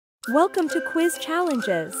Welcome to Quiz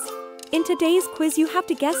Challenges. In today's quiz you have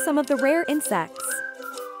to guess some of the rare insects.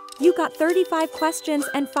 You got 35 questions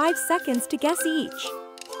and 5 seconds to guess each.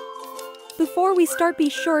 Before we start,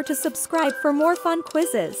 be sure to subscribe for more fun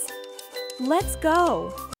quizzes. Let's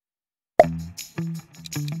go!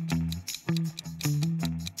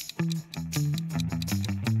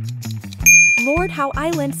 Lord Howe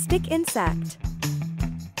Island stick insect.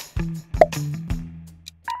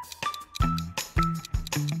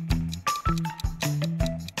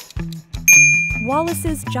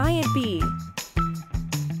 Wallace's giant bee.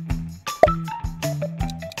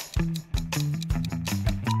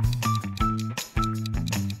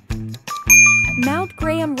 Mount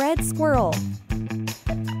Graham red squirrel.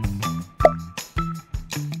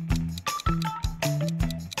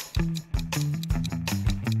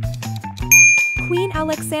 Queen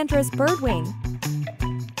Alexandra's birdwing.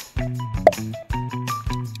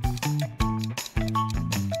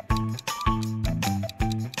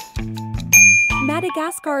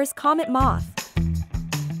 Madagascar's comet moth.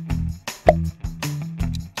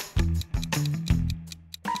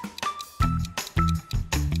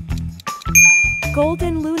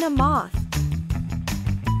 Golden Luna moth.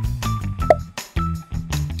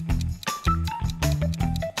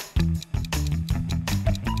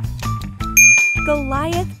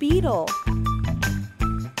 Goliath beetle.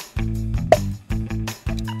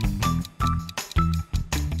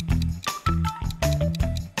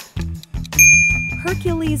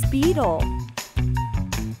 Hercules beetle.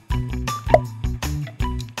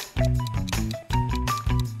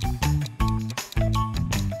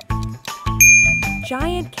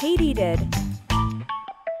 Giant katydid.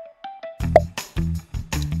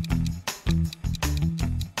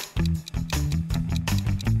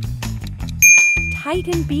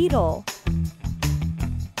 Titan beetle.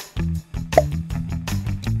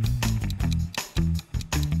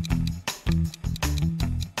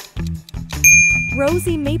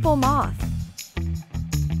 Rosy maple moth.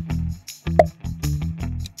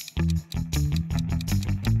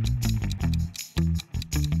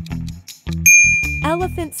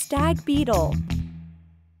 Elephant stag beetle.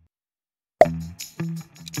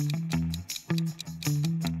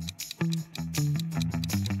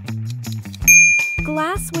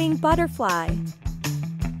 Glasswing butterfly.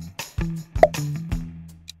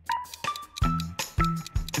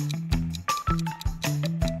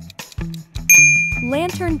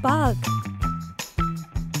 Lantern bug.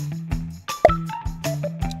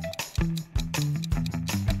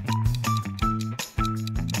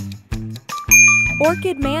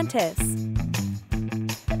 Orchid mantis.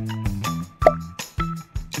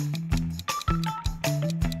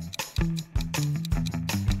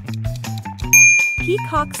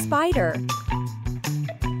 Peacock spider.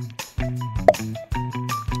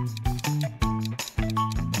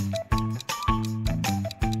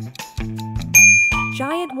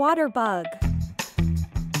 Giant water bug.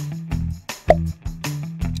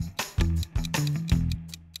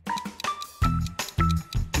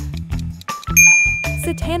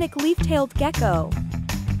 Satanic leaf-tailed gecko.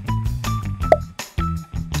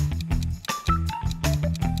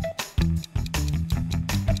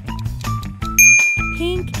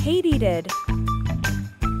 Pink katydid.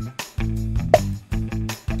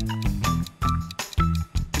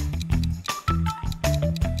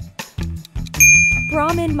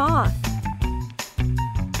 Brahmin moth.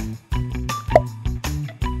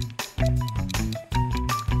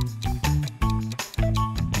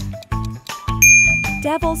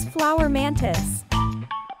 Devil's flower mantis.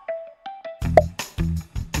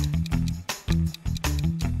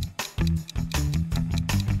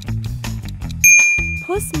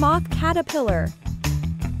 Puss moth caterpillar.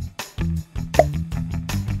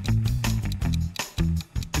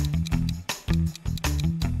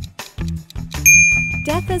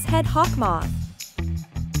 Death's head hawk moth.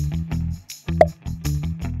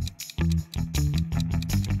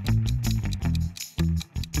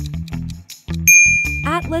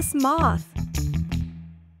 Atlas moth.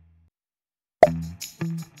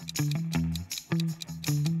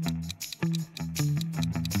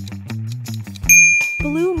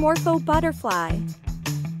 Blue morpho butterfly.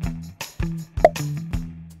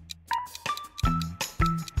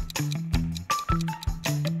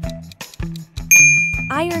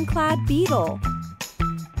 Ironclad beetle.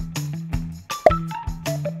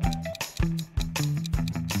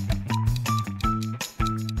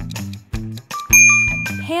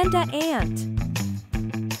 Panda ant.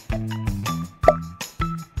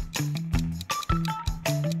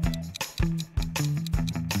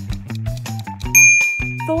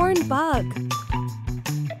 Thorn bug.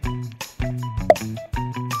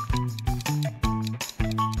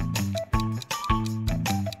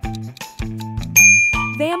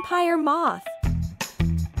 Vampire moth.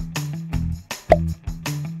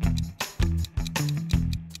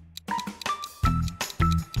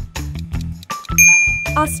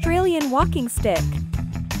 Australian walking stick.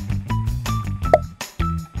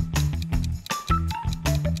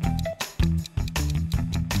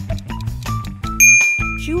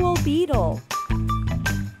 Jewel beetle.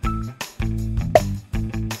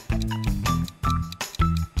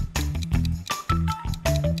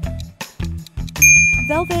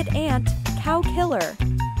 Velvet ant, cow killer.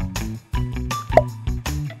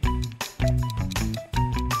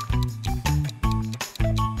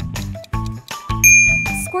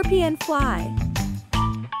 Scorpion fly.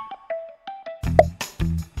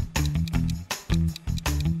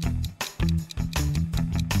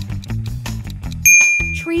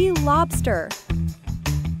 Tree lobster.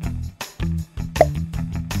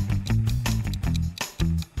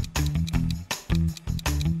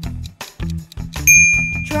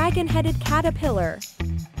 Dragon-headed caterpillar.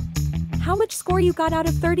 How much score you got out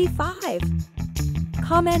of 35?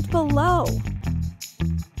 Comment below.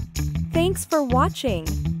 Thanks for watching.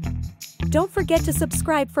 Don't forget to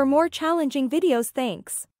subscribe for more challenging videos.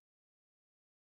 Thanks.